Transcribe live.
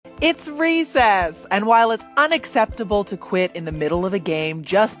It's recess, and while it's unacceptable to quit in the middle of a game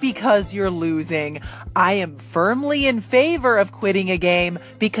just because you're losing, I am firmly in favor of quitting a game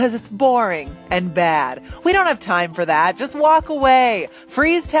because it's boring and bad. We don't have time for that. Just walk away.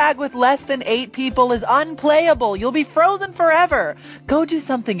 Freeze tag with less than 8 people is unplayable. You'll be frozen forever. Go do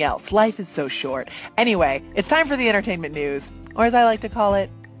something else. Life is so short. Anyway, it's time for the entertainment news, or as I like to call it,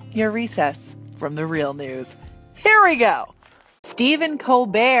 your recess from the real news. Here we go. Stephen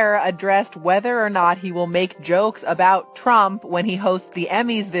Colbert addressed whether or not he will make jokes about Trump when he hosts the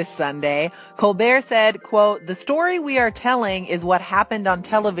Emmys this Sunday. Colbert said, quote, "The story we are telling is what happened on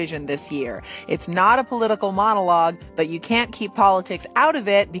television this year. It's not a political monologue, but you can't keep politics out of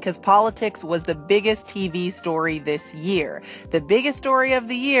it because politics was the biggest TV story this year. The biggest story of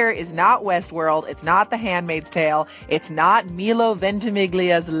the year is not Westworld. It's not The Handmaid's Tale. It's not Milo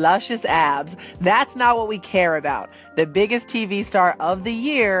Ventimiglia's luscious abs. That's not what we care about. The biggest TV star of the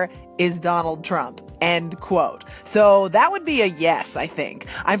year is Donald Trump." End quote. So that would be a yes, I think.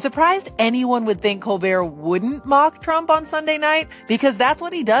 I'm surprised anyone would think Colbert wouldn't mock Trump on Sunday night, because that's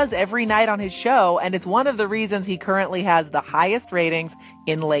what he does every night on his show, and it's one of the reasons he currently has the highest ratings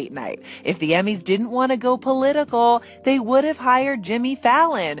in late night. If the Emmys didn't want to go political, they would have hired Jimmy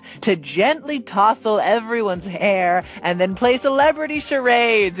Fallon to gently tousle everyone's hair and then play celebrity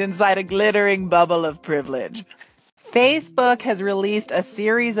charades inside a glittering bubble of privilege. Facebook has released a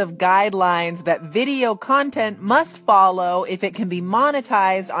series of guidelines that video content must follow if it can be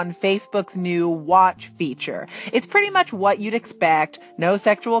monetized on Facebook's new Watch feature. It's pretty much what you'd expect. No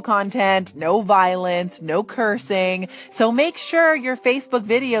sexual content, no violence, no cursing. So make sure your Facebook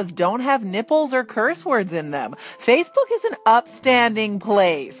videos don't have nipples or curse words in them. Facebook is an upstanding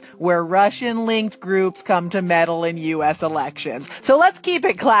place where Russian-linked groups come to meddle in U.S. elections. So let's keep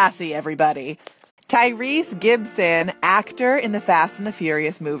it classy, everybody. Tyrese Gibson, actor in the Fast and the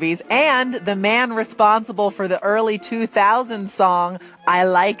Furious movies, and the man responsible for the early 2000s song, I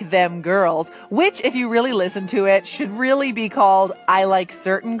Like Them Girls, which, if you really listen to it, should really be called I Like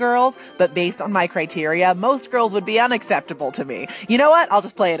Certain Girls, but based on my criteria, most girls would be unacceptable to me. You know what? I'll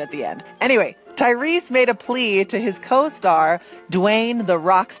just play it at the end. Anyway, Tyrese made a plea to his co-star, Dwayne "The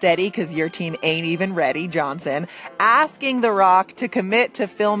Rock" Steady, because your team ain't even ready, Johnson, asking The Rock to commit to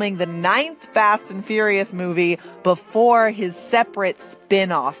filming the 9th Fast and Furious movie before his separate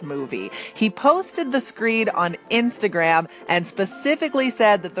spin-off movie. He posted the screed on Instagram and specifically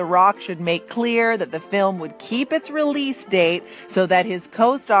said that The Rock should make clear that the film would keep its release date so that his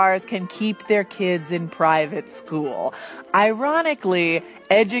co-stars can keep their kids in private school. Ironically,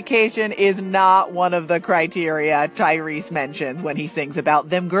 education is not one of the criteria Tyrese mentions when he sings about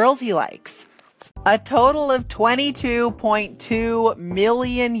them girls he likes. A total of 22.2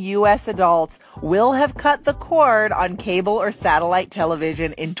 million U.S. adults will have cut the cord on cable or satellite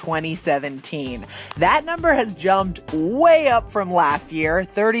television in 2017. That number has jumped way up from last year,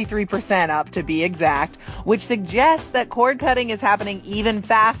 33% up to be exact, which suggests that cord cutting is happening even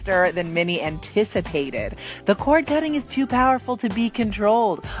faster than many anticipated. The cord cutting is too powerful to be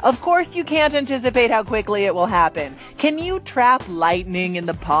controlled. Of course you can't anticipate how quickly it will happen. Can you trap lightning in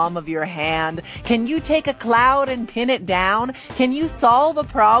the palm of your hand? Can you take a cloud and pin it down? Can you solve a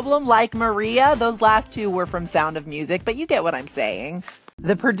problem like Maria? Those last two were from Sound of Music, but you get what I'm saying.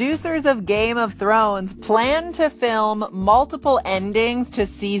 The producers of Game of Thrones plan to film multiple endings to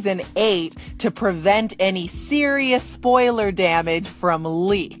season 8 to prevent any serious spoiler damage from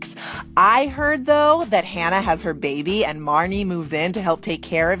leaks. I heard, though, that Hannah has her baby and Marnie moves in to help take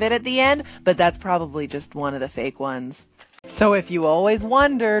care of it at the end, but that's probably just one of the fake ones. So if you always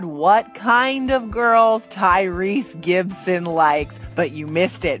wondered what kind of girls Tyrese Gibson likes, but you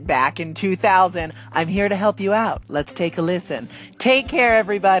missed it back in 2000, I'm here to help you out. Let's take a listen. Take care,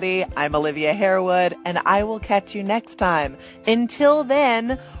 everybody. I'm Olivia Harewood, and I will catch you next time. Until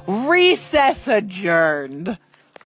then, recess adjourned.